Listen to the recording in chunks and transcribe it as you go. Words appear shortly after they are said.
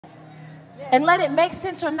And let it make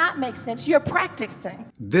sense or not make sense. You're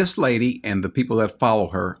practicing. This lady and the people that follow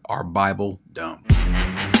her are Bible dumb.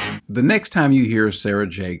 The next time you hear Sarah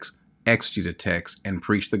Jakes exegete a text and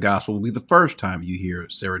preach the gospel will be the first time you hear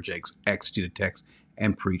Sarah Jakes exegete a text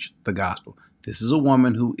and preach the gospel. This is a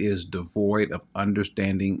woman who is devoid of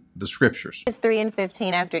understanding the scriptures. It's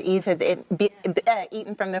 3:15 after Eve has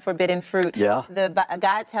eaten from the forbidden fruit. Yeah.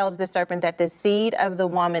 God tells the serpent that the seed of the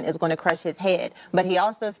woman is going to crush his head. But he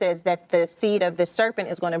also says that the seed of the serpent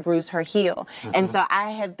is going to bruise her heel. And so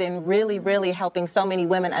I have been really helping so many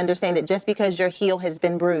women understand that just because your heel has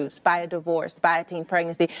been bruised by a divorce, by a teen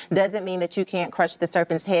pregnancy, doesn't mean that you can't crush the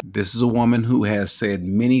serpent's head. This is a woman who has said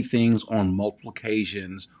many things on multiple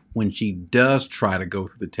occasions when she does try to go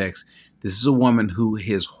through the text. This is a woman who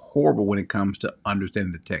is horrible when it comes to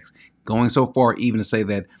understanding the text, going so far even to say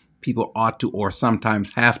that people ought to or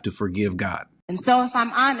sometimes have to forgive God. And so if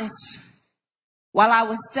I'm honest, while I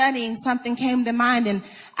was studying, something came to mind and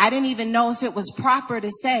I didn't even know if it was proper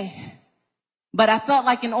to say. But I felt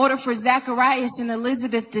like in order for Zacharias and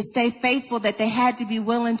Elizabeth to stay faithful, that they had to be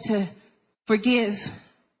willing to forgive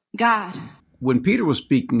God. When Peter was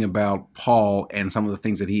speaking about Paul and some of the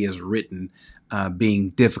things that he has written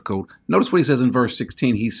being difficult, notice what he says in verse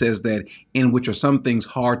 16. He says that in which are some things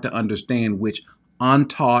hard to understand, which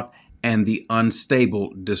untaught and the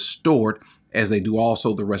unstable distort, as they do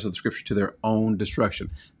also the rest of the scripture, to their own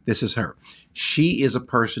destruction. This is her. She is a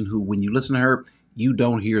person who, when you listen to her, you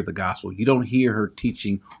don't hear the gospel. You don't hear her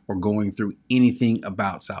teaching or going through anything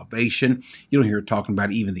about salvation. You don't hear her talking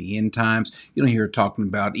about even the end times. You don't hear her talking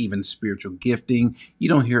about even spiritual gifting. You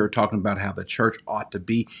don't hear her talking about how the church ought to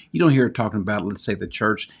be. You don't hear her talking about, let's say, the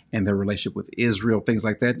church and their relationship with Israel, things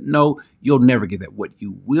like that. No, you'll never get that. What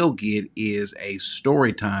you will get is a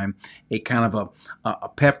story time, a kind of a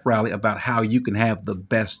pep rally about how you can have the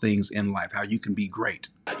best things in life, how you can be great.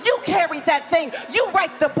 You carry that thing. You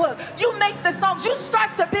write the book. You make the songs. You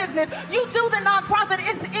start the business. You do the nonprofit.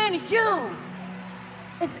 It's in you.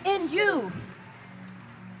 It's in you.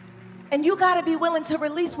 And you got to be willing to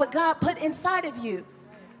release what God put inside of you.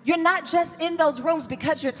 You're not just in those rooms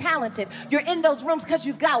because you're talented. You're in those rooms because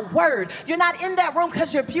you've got word. You're not in that room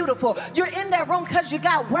because you're beautiful. You're in that room because you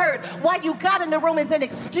got word. Why you got in the room is an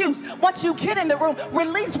excuse. Once you get in the room,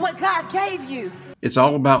 release what God gave you. It's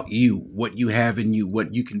all about you, what you have in you,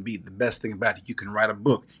 what you can be. The best thing about it, you can write a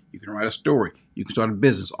book, you can write a story, you can start a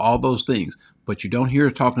business, all those things. But you don't hear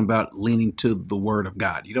her talking about leaning to the word of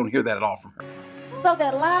God. You don't hear that at all from her. So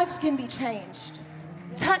that lives can be changed,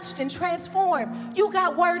 touched and transformed. You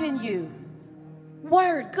got word in you.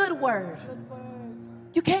 Word, good word.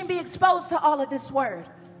 You can't be exposed to all of this word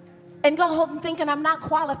and go home thinking I'm not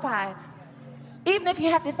qualified. Even if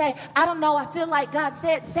you have to say, I don't know, I feel like God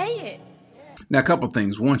said, say it. Now, a couple of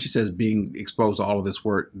things. One, she says being exposed to all of this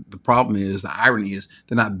word. The problem is, the irony is,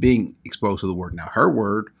 they're not being exposed to the word. Now, her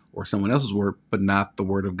word or someone else's word, but not the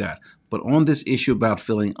word of God. But on this issue about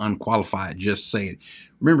feeling unqualified, just say it.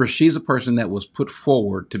 Remember, she's a person that was put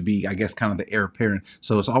forward to be, I guess, kind of the heir apparent.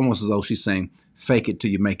 So it's almost as though she's saying, fake it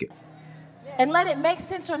till you make it. And let it make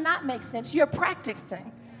sense or not make sense. You're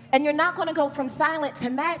practicing. And you're not going to go from silent to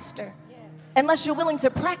master unless you're willing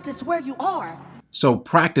to practice where you are. So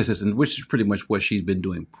practice this, and which is pretty much what she's been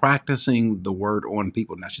doing, practicing the word on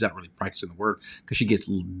people. Now, she's not really practicing the word because she gets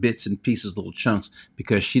little bits and pieces, little chunks,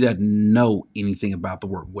 because she doesn't know anything about the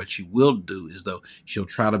word. What she will do is, though, she'll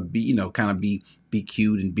try to be, kind of be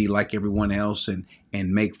cute and be like everyone else and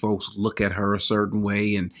make folks look at her a certain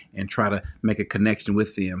way and try to make a connection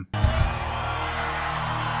with them.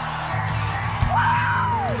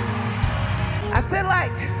 I feel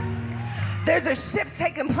like there's a shift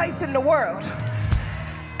taking place in the world.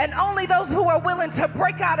 And only those who are willing to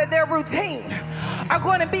break out of their routine are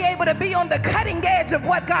going to be able to be on the cutting edge of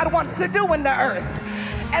what God wants to do in the earth.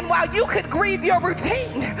 And while you could grieve your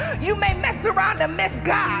routine, you may mess around and miss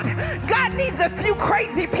God. God needs a few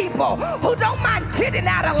crazy people who don't mind getting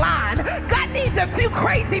out of line. God needs a few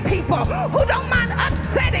crazy people who don't mind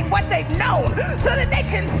upsetting what they've known so that they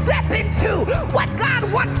can step into what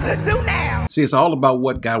God wants to do now. See, it's all about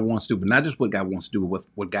what God wants to do, but not just what God wants to do, but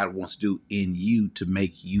what God wants to do in you to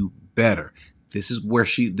make you better. This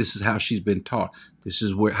is how she's been taught. This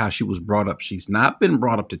is how she was brought up. She's not been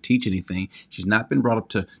brought up to teach anything. She's not been brought up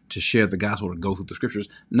to share the gospel, to go through the scriptures.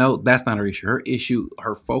 No, that's not her issue.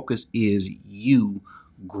 Her focus is you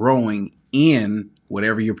growing in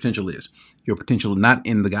whatever your potential is. Your potential not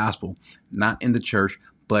in the gospel, not in the church,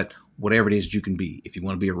 but whatever it is you can be. If you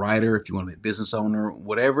want to be a writer, if you want to be a business owner,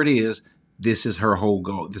 whatever it is, This is her whole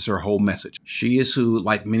goal. This is her whole message. She is who,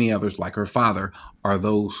 like many others, like her father, are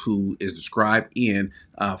those who is described in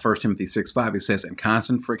 1 Timothy 6:5. It says, "In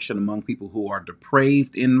constant friction among people who are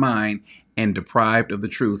depraved in mind and deprived of the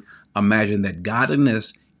truth, imagine that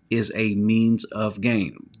godliness is a means of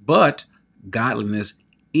gain." But godliness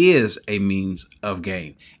is a means of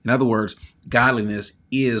gain. In other words, godliness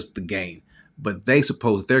is the gain. But they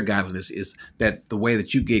suppose their godliness is that the way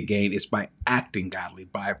that you get gain is by acting godly,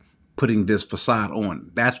 by putting this facade on.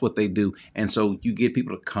 That's what they do. And so you get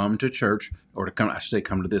people to come to church, or to come, I should say,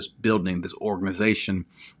 come to this building, this organization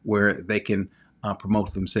where they can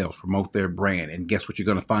promote themselves, promote their brand. And guess what you're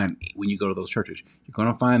going to find when you go to those churches? You're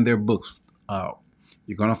going to find their books.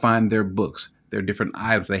 You're going to find their books. There are different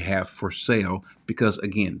items they have for sale because,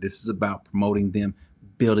 again, this is about promoting them,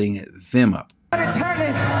 building them up.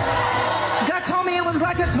 Turning. God told me it was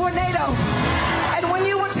like a tornado. And when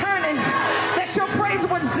you were turning, that your praise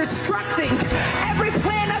was destructing every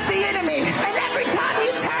plan of the enemy. And every time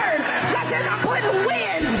you turn, God says, I'm putting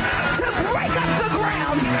wind to break up the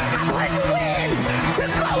ground. I'm putting wind to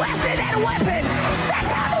go after that weapon.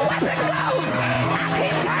 That's how the weapon goes. I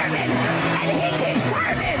keep turning, and he keeps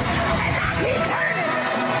turning, and I keep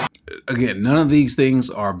turning. Again, none of these things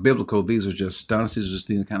are biblical. These are just stunts. These are just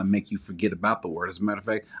things that kind of make you forget about the word. As a matter of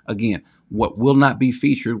fact, again, what will not be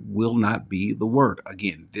featured will not be the word.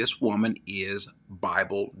 Again, this woman is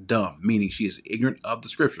Bible dumb, meaning she is ignorant of the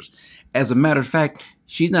scriptures. As a matter of fact,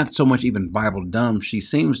 she's not so much even Bible dumb. She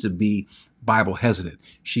seems to be Bible hesitant.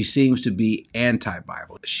 She seems to be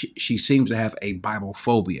anti-Bible. She seems to have a Bible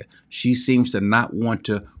phobia. She seems to not want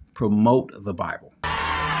to promote the Bible.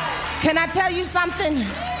 Can I tell you something?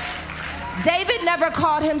 David never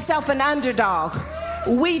called himself an underdog.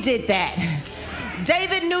 We did that.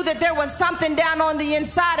 David knew that there was something down on the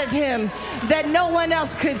inside of him that no one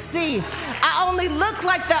else could see. I only looked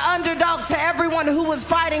like the underdog to everyone who was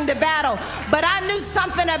fighting the battle, but I knew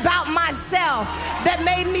something about myself that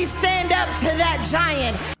made me stand up to that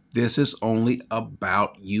giant. This is only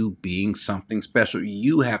about you being something special,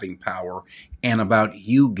 you having power, and about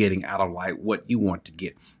you getting out of life what you want to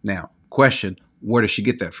get. Now, question, where does she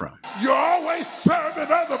get that from? You're always serving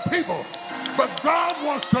other people, but God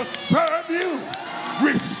wants to serve you.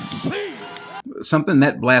 Receive. Something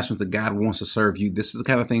that blasphemous that God wants to serve you. This is the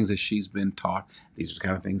kind of things that she's been taught. These are the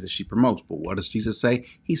kind of things that she promotes. But what does Jesus say?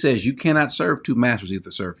 He says you cannot serve two masters, either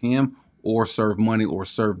serve him or serve money or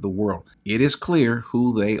serve the world. It is clear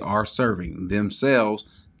who they are serving, themselves,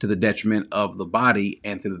 to the detriment of the body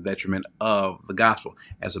and to the detriment of the gospel.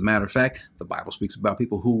 As a matter of fact, the Bible speaks about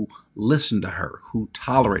people who listen to her, who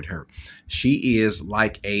tolerate her. She is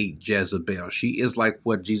like a Jezebel. She is like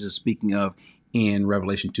what Jesus is speaking of in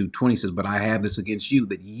Revelation 2:20 says, but I have this against you,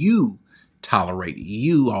 that you tolerate,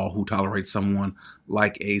 you all who tolerate someone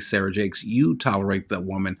like a Sarah Jakes, you tolerate that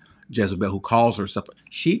woman Jezebel, who calls herself,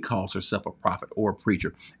 she calls herself a prophet or a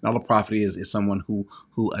preacher. And all a prophet is someone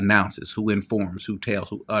who announces, who informs, who tells,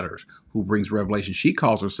 who utters, who brings revelation. She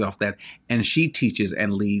calls herself that, and she teaches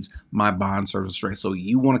and leads my bondservants astray. So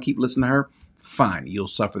you want to keep listening to her? Fine. You'll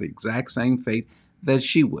suffer the exact same fate that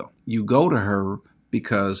she will. You go to her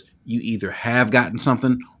because you either have gotten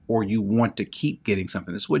something or you want to keep getting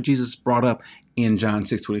something. It's what Jesus brought up in John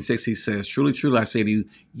 6:26. He says, truly, truly, I say to you,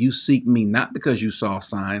 you seek me not because you saw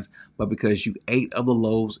signs, but because you ate of the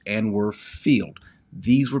loaves and were filled.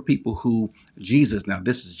 These were people who Jesus, now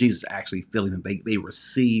this is Jesus actually feeling that they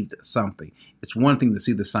received something. It's one thing to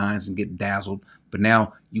see the signs and get dazzled, but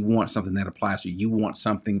now you want something that applies to you. You want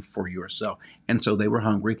something for yourself. And so they were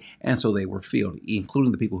hungry, and so they were filled,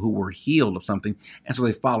 including the people who were healed of something. And so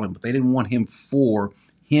they followed him, but they didn't want him for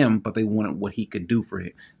him, but they wanted what he could do for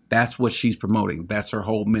him. That's what she's promoting. That's her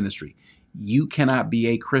whole ministry. You cannot be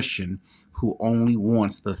a Christian who only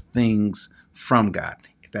wants the things from God.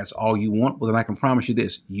 If that's all you want, well, then I can promise you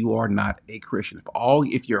this, you are not a Christian.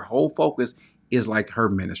 If your whole focus is like her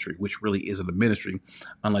ministry, which really isn't a ministry,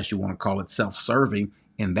 unless you want to call it self-serving,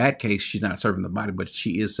 in that case, she's not serving the body, but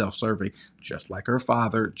she is self-serving, just like her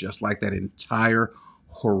father, just like that entire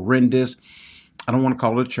horrendous, I don't want to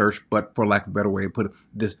call it a church, but for lack of a better way to put it,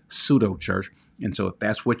 this pseudo church. And so if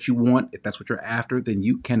that's what you want, if that's what you're after, then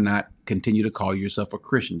you cannot continue to call yourself a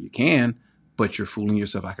Christian. You can, but you're fooling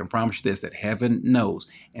yourself. I can promise you this, that heaven knows.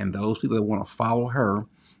 And those people that want to follow her,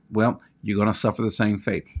 well, you're going to suffer the same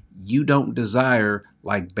fate. You don't desire,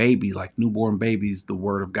 like babies, like newborn babies, the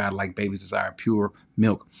word of God, like babies desire pure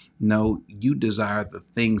milk. No, you desire the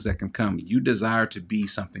things that can come. You desire to be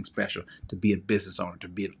something special, to be a business owner, to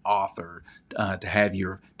be an author,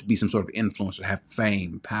 to be some sort of influencer, to have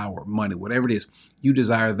fame, power, money, whatever it is. You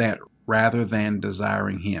desire that rather than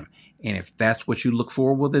desiring him. And if that's what you look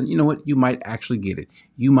for, well, then you know what? You might actually get it.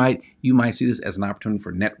 You might see this as an opportunity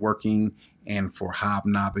for networking and for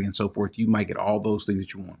hobnobbing and so forth. You might get all those things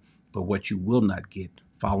that you want. But what you will not get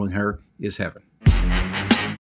following her is heaven.